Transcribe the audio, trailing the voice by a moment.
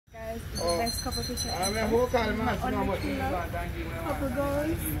next couple pictures. Couple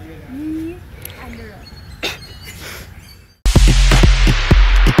girls, me, and the rest.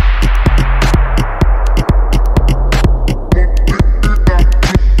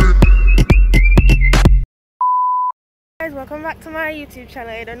 Guys, welcome back to my YouTube channel.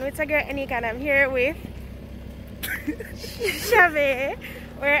 I don't know, it's a girl Nneka and I'm here with Shabby.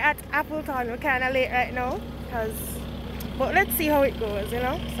 We're at Appleton. We're kind of late right now, but let's see how it goes, you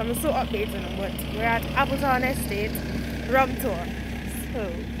know. So I'm so updating, but we're at Appleton Estate Rum Tour.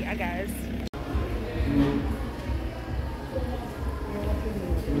 So yeah, guys.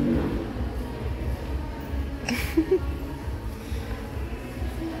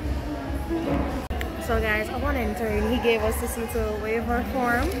 So guys, upon entering, he gave us this little waiver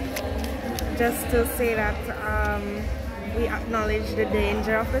form just to say that we acknowledge the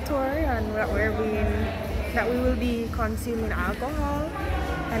danger of the tour and that we will be consuming alcohol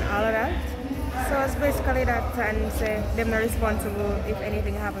and all of that. So it's basically that, and say they're not responsible if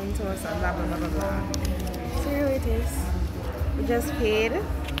anything happened to us and blah blah blah blah blah. So here it is. We just paid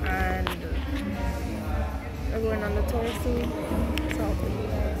and we're going on the tour soon. So I'll put you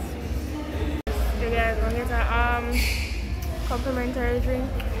guys. You guys want to get a complimentary drink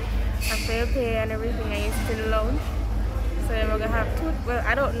after you pay and everything, and you sit in the lounge. So we're gonna have two. Well,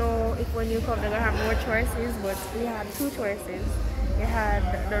 I don't know if when you come they're gonna have more choices, but we had two choices. We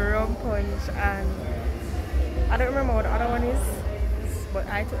had the rum punch and I don't remember what the other one is, but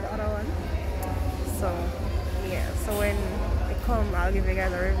I took the other one. So yeah. So when they come, I'll give you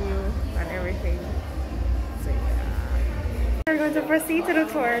guys a review and everything. So yeah. We're going to proceed to the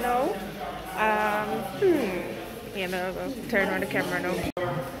tour now. Yeah, no, I'll turn on the camera now.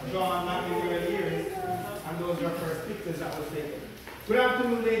 And those are first pictures that was taken. Good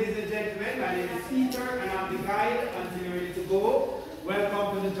afternoon, ladies and gentlemen. My name is Peter, and I'm the guide until you're ready to go.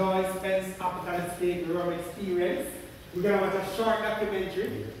 Welcome to the Joy Spence Appleton Estate Rum Experience. We're going to watch a short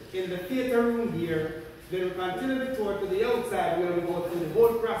documentary in the theater room here. Then we'll continue the tour to the outside where we go through the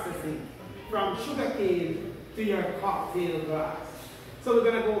whole processing from sugarcane to your cocktail glass. So we're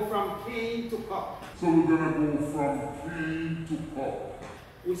going to go from cane to cup.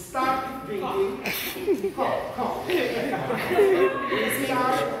 We start with drinking. Cup. We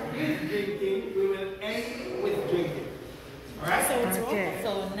start with drinking. We will end with drinking. Alright?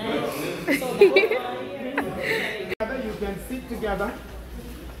 So nice. You can sit together,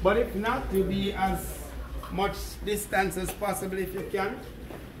 but if not, you'll be as much distance as possible if you can.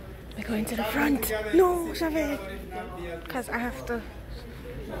 We're going to the front. No, Shaved. Because I have to.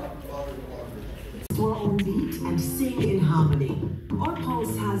 Our own beat and sing in harmony. Our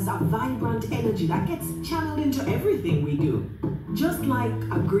pulse has a vibrant energy that gets channeled into everything we do. Just like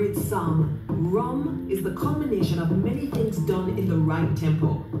a great song, rum is the culmination of many things done in the right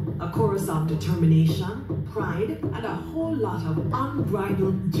tempo. A chorus of determination, pride, and a whole lot of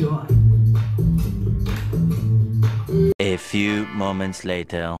unbridled joy. A few moments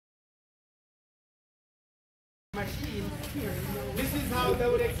later. This is how they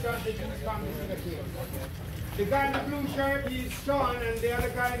would extract the juice from the sugarcane. The guy in the blue shirt is Sean, and the other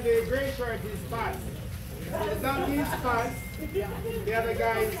guy in the grey shirt is Pat. The donkey is Pat, the other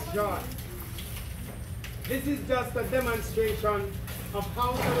guy is John. This is just a demonstration of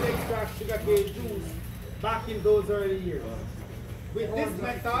how they would extract sugarcane juice back in those early years. With this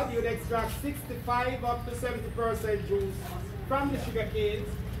method, you would extract 65 up to 70% juice from the sugarcane,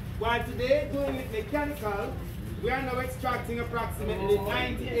 while today, doing it mechanical, we are now extracting approximately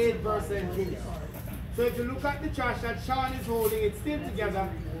 98% juice. So if you look at the trash that Sean is holding, it's still together,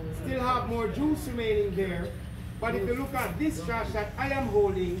 still have more juice remaining there. But if you look at this trash that I am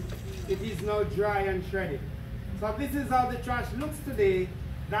holding, it is now dry and shredded. So this is how the trash looks today.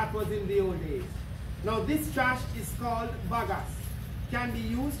 That was in the old days. Now this trash is called bagasse. Can be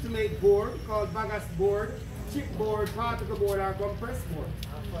used to make board, called bagasse board, chipboard, particle board, or compressed board.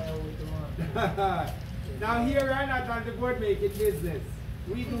 Now here we are not on the board making business.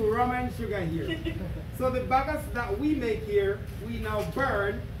 We do rum and sugar here. So the bagasse that we make here, we now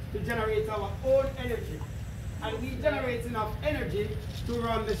burn to generate our own energy. And we generate enough energy to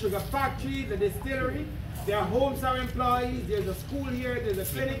run the sugar factory, the distillery. Their homes are employees, there's a school here, there's a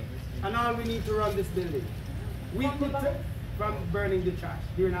clinic, and all we need to run this building. We could, from burning the trash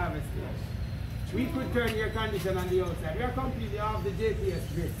during harvesting. We could turn air condition on the outside. We are completely off the JPS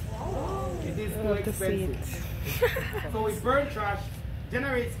grid. It is too expensive. So we burn trash,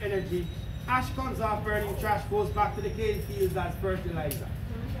 generates energy, ash comes off burning trash, goes back to the cane fields as fertilizer.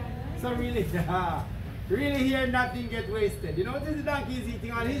 So really, really here nothing get wasted. You know what this donkey is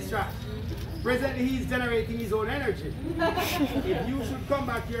eating on his track? Presently he's generating his own energy. If you should come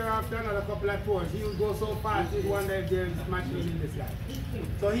back here after another couple of tours, he will go so fast you'd wonder if there is machine in this life.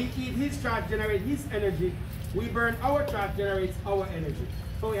 So he eats his track, generate his energy. We burn our track, generates our energy.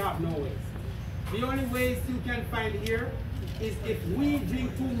 So we have no waste. The only waste you can find here is if we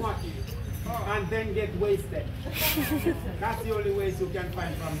drink too much and then get wasted. That's the only waste you can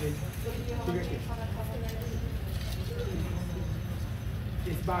find from this sugar cane.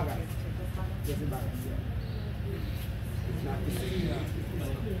 It's baggers. Just the baggers, yeah. It's not the steam.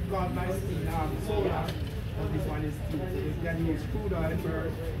 It's called by steam. Solar. But this one is steam. So you can use crude oil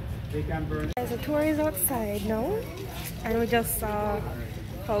burn. They can burn. The tour is outside now, and we just saw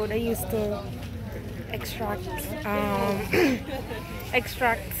how they used to extract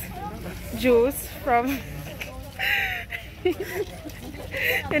extract juice from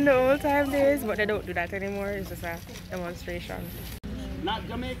in the old time days, but they don't do that anymore. It's just a demonstration. Not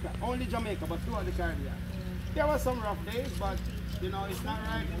Jamaica, only Jamaica, but throughout the Caribbean. There were some rough days, but you know it's not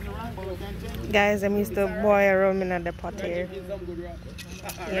right in the right, but we can change it. Guys, I'm used to boil rum in the pot here.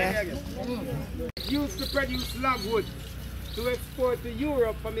 Yeah. Used to produce logwood to export to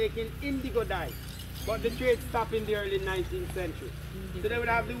Europe for making indigo dye. But the trade stopped in the early 19th century. So they would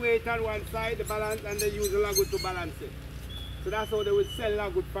have the weight on one side, the balance, and they use the logwood to balance it. So that's how they would sell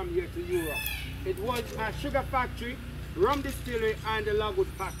logwood from here to Europe. It was a sugar factory, rum distillery, and a logwood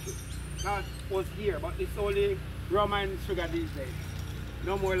factory. That was here, but it's only rum and sugar these days.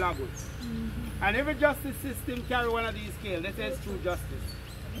 No more logwood. And every justice system carry one of these scales. That says true justice.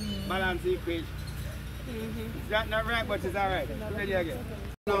 Balance the equation. Is that not right, but it's alright. Ready again.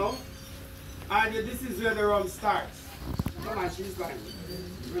 Now, and this is where the rum starts. Come on, she's fine.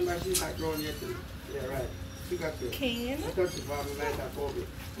 Remember, she's not grown yet. Yeah, right. Sugar cane. I touched it for me,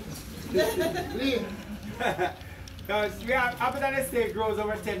 because we have Appleton Estate grows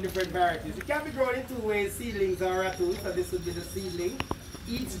over 10 different varieties. It can be grown in two ways, seedlings or ratoons. So this would be the seedling.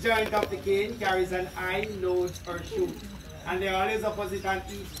 Each joint of the cane carries an eye, nose, or shoot. And they're always opposite on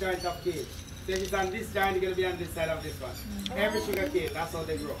each joint of cane. So if it's on this joint, it's going to be on this side of this one. Every sugar cane, that's how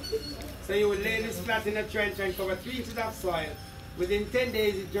they grow. So you will lay this flat in a trench and cover 3 inches of soil. Within 10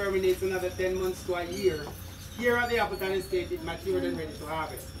 days, it germinates another 10 months to a year. Here at the Appleton Estate, it matured and ready to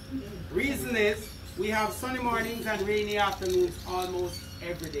harvest. Reason is, we have sunny mornings and rainy afternoons almost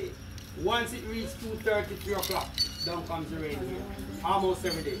every day. Once it reaches 2:30, 3 o'clock, down comes the rain here. Almost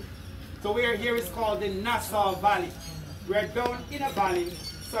every day. So we are here is called the Nassau Valley. We're down in a valley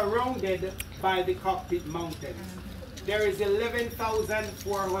surrounded by the Cockpit Mountains. There is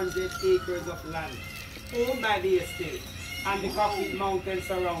 11,400 acres of land owned by the estate, and the Cockpit Mountains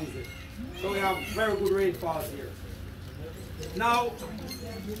surrounds it. So we have very good rainfalls here. Now,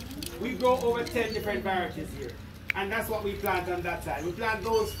 we grow over 10 different varieties here, and that's what we plant on that side. We plant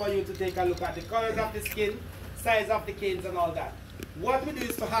those for you to take a look at the colors of the skin, size of the canes and all that. What we do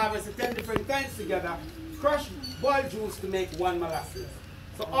is to harvest the 10 different kinds together, crush, boil juice to make one molasses.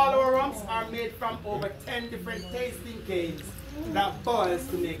 So all our rums are made from over 10 different tasting canes that boils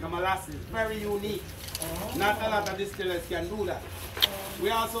to make a molasses. Very unique. Not a lot of distillers can do that. We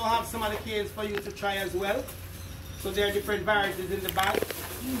also have some of the canes for you to try as well. So there are different varieties in the bag.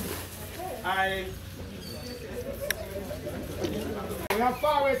 We have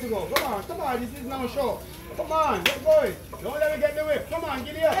far way to go. Come on, this is now show. Come on, get going. Don't let me get the whip. Come on,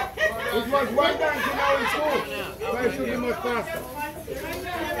 get it up. It was one dance, now it's two. So it should be much faster.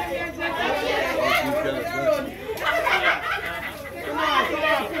 Come on,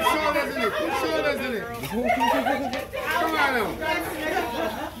 put shoulders in it, put shoulders in it. Come on now.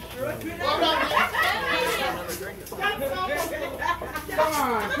 Come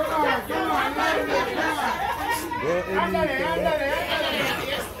on.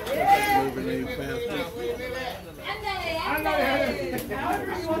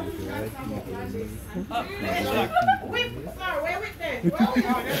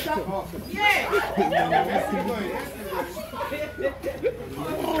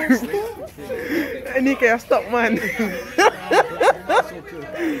 Nneka, stop, man.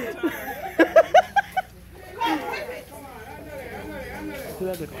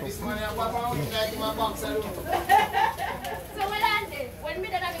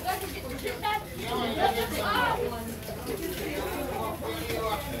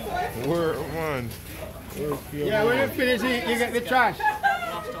 Word one. Yeah, when you finish it, you get the trash.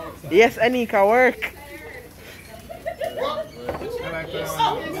 Yes, Nneka, work.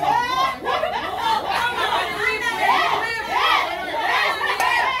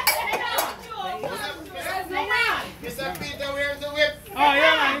 Oh,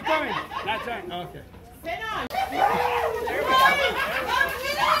 yeah, man, you're coming. That's right. Okay.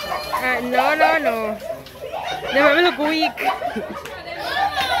 No, no, no. They make me look weak.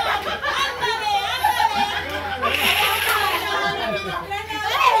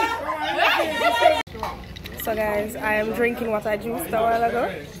 So guys, I am drinking what I juiced a while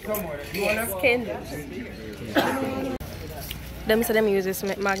ago. Skin juice. Them say them use this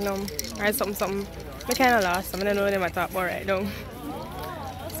Magnum or something. I kind of lost them. I don't know them at top bar right now.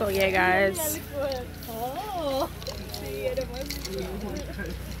 So yeah guys.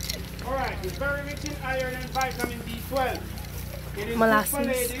 Alright, it's very rich in iron and vitamin B12. It is Molasses. good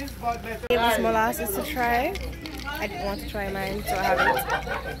for ladies, but better It was molasses to try. I didn't want to try mine, so I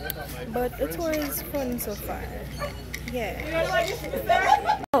haven't. But the tour is fun so far.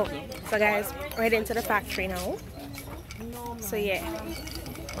 Yeah. Oh, so guys, we're heading to the factory now. So yeah.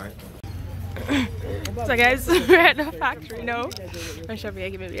 So guys, we're at the factory now. I'm sure you're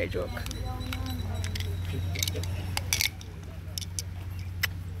giving me a joke.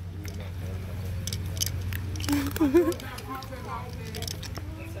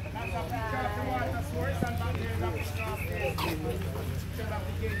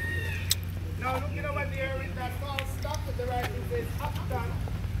 Now looking over there with that small stuff with the right thing says Appleton.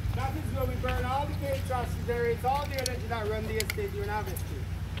 That is where we burn all the cane trash to generate all the energy that run the estate during harvesting.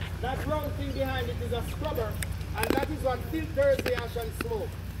 That round thing behind it is a scrubber, and that is what filters the ash and smoke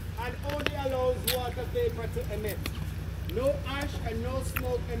and only allows water vapor to emit. No ash and no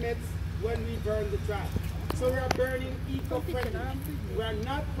smoke emits when we burn the trash. So we are burning eco-friendly. We are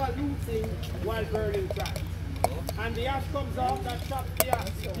not polluting while burning trash. And the ash comes off, that chops the ash,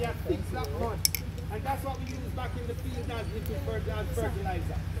 thick black mud. And that's what we use back in the field as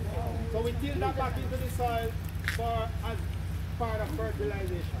fertilizer. So we till that back into the soil as part of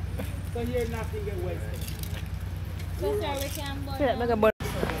fertilization. So here nothing gets wasted. So sir, we can burn.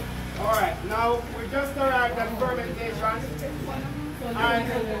 Alright, now we just arrived at fermentation. And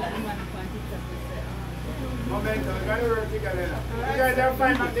momentum, we gotta work together now. You guys are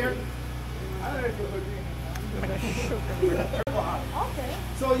fine out there? I don't know if you're good. Okay.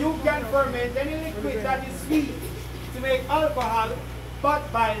 So you can ferment any liquid that is sweet to make alcohol,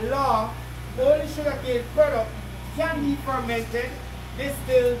 but by law, only sugarcane product can be fermented,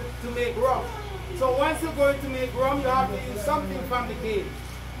 distilled to make rum. So once you're going to make rum, you have to use something from the cane.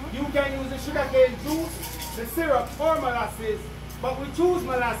 You can use the sugarcane juice, the syrup, or molasses, but we choose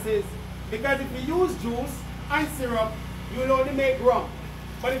molasses because if you use juice and syrup, you'll only make rum.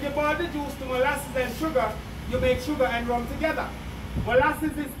 But if you boil the juice to molasses and sugar, you make sugar and rum together.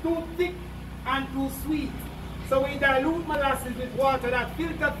 Molasses is too thick and too sweet. So we dilute molasses with water that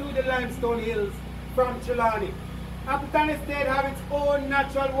filters through the limestone hills from Trelawney. Appleton Estate have its own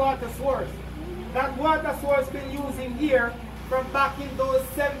natural water source. That water source been using here from back in those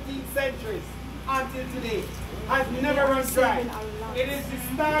 17th centuries until today. Has never run dry. It is the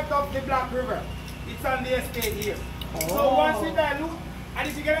start of the Black River. It's on the estate here. So once you dilute, and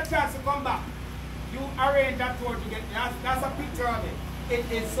if you get a chance to come back, you arrange that tour to get, that's a picture of it.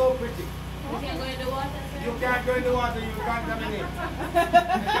 It is so pretty. You can't go in the water, sir? You can't go in the water, you contaminate.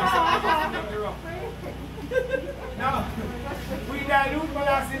 Now, we dilute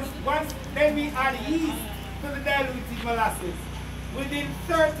molasses, then we add yeast to the diluted molasses. Within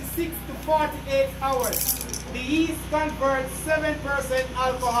 36 to 48 hours, the yeast converts 7%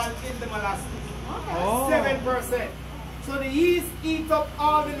 alcohol in the molasses. Okay. 7%. So the yeast eats up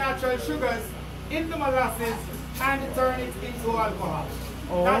all the natural sugars in the molasses and turn it into alcohol.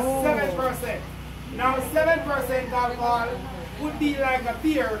 That's 7%. Now 7% alcohol would be like a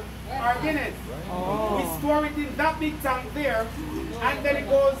beer or Guinness. We store it in that big tank there, and then it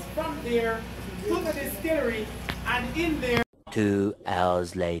goes from there to the distillery, and in there. 2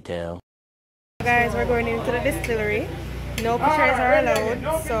 hours later. Guys, we're going into the distillery. No pictures are allowed,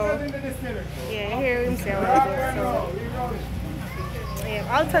 No so pictures in the distillery. yeah, here we say what it is. So yeah,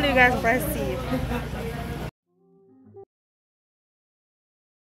 I'll tell you guys if I see it.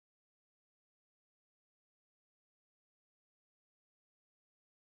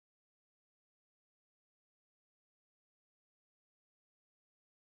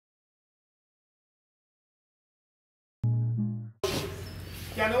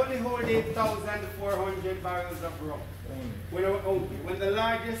 Can only hold 8,400 barrels of rum. When the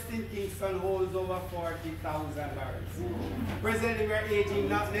largest in Kingston holds over 40,000 barrels. Presently we are aging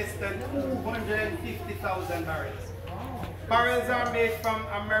not less than 250,000 barrels. Barrels are made from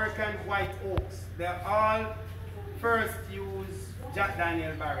American white oaks. They're all first use Jack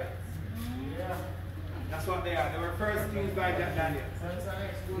Daniel barrels. That's what they are. They were first used by Jack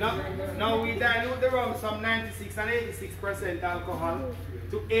Daniels. Now we dilute the rum from 96 and 86% alcohol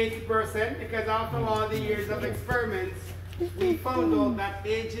to 80% because after all the years of experiments, we found out that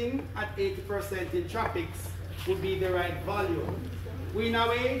aging at 80% in tropics would be the right value. We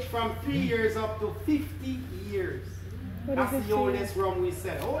now age from 3 years up to 50 years. That's the oldest rum we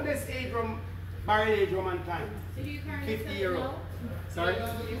sell. Oldest age rum, barrel age rum and time. 50-year-old. Sorry?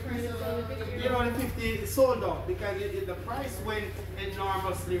 You know, the 50 is sold out because the price went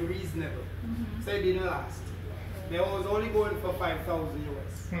enormously reasonable. So it didn't last. They was only going for 5,000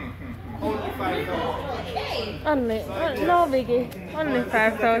 US. Only 5,000. Only, no biggie. Only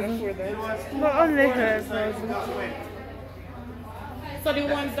 5,000. But only 5,000. So the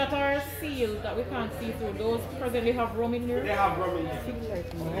ones that are sealed that we can't see through, those presently have rum in there? They have rum in there.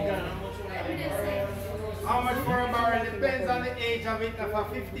 How much for a barrel? Depends on the age of it. If a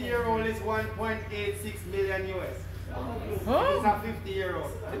 50-year-old is 1.86 million US. Huh? It's a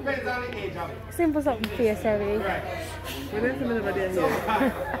 50-year-old. Depends on the age of it. Simple something for yourself. Right. So,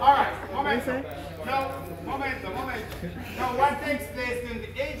 alright, momentum. Now, momentum. Now, what takes place in the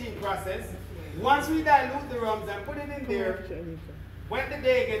aging process, once we dilute the rums and put it in there, when the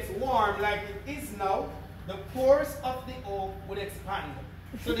day gets warm like it is now, the pores of the oak would expand.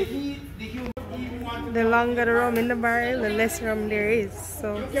 So the humid heat want The longer the rum in the barrel, the less rum there is.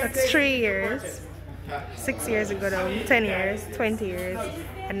 So that's 3 years. 6 years ago now, 10 years, 20 years,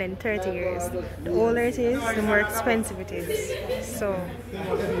 and then 30 years. The older it is, the more expensive it is. So,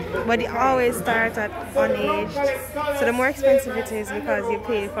 but it always starts at unaged. So the more expensive it is because you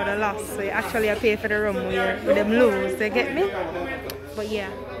pay for the loss. So you actually pay for the rum with them lose. They get me? But yeah.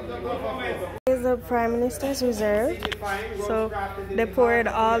 Here's the Prime Minister's Reserve. So they poured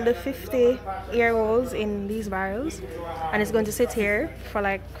all the 50-year-olds in these barrels, and it's going to sit here for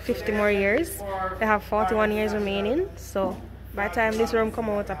like 50 more years. They have 41 years remaining, so by the time this rum come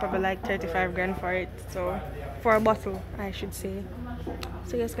out, I probably like 35 grand for it. So for a bottle, I should say.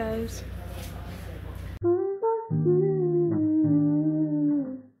 So yes, guys.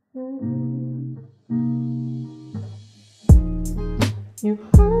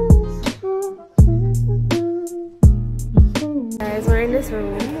 Guys, we're in this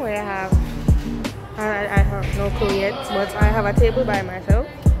room where I have no clue yet, but I have a table by myself,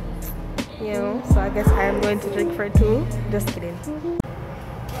 you know, so I guess I'm going to drink for two. Just kidding.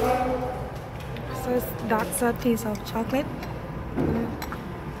 So that's a piece of chocolate.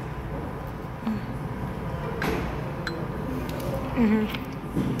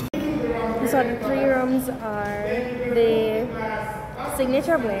 So the 3 rums are the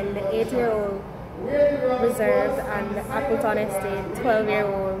Signature Blend, the 8-year-old Reserved, and the Appleton Estate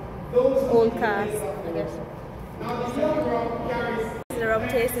 12-year-old Old Cast, I guess. The rum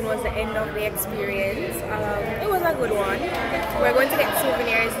tasting was the end of the experience. It was a good one. We're going to get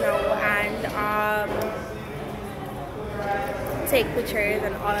souvenirs now and take pictures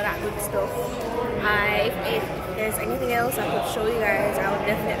and all of that good stuff. If there's anything else I could show you guys, I would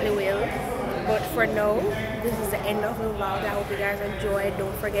definitely will. But for now, this is the end of the vlog. I hope you guys enjoyed.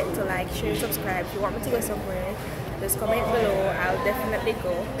 Don't forget to like, share, subscribe. If you want me to go somewhere, just comment below. I'll definitely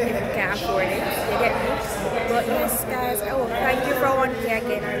go if you can afford it. You get me? But yes, guys, thank you for 1K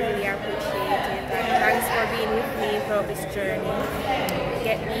again. I really appreciate it. And thanks for being with me throughout this journey. You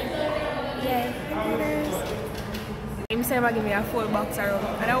get me? Yeah, thank you guys. Him said give me a full box of rum,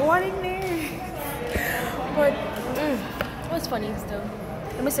 and I want it there. But it was funny still.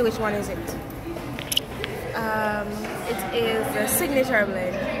 Let me see which one is it. It is the Signature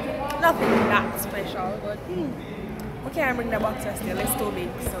Blend. Nothing that special, but we can't bring the box still. It's too big,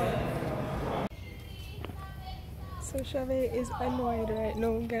 so Chave is annoyed right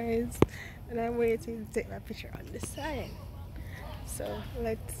now, guys, and I'm waiting to take my picture on the side. So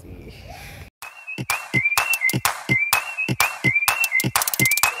let's see.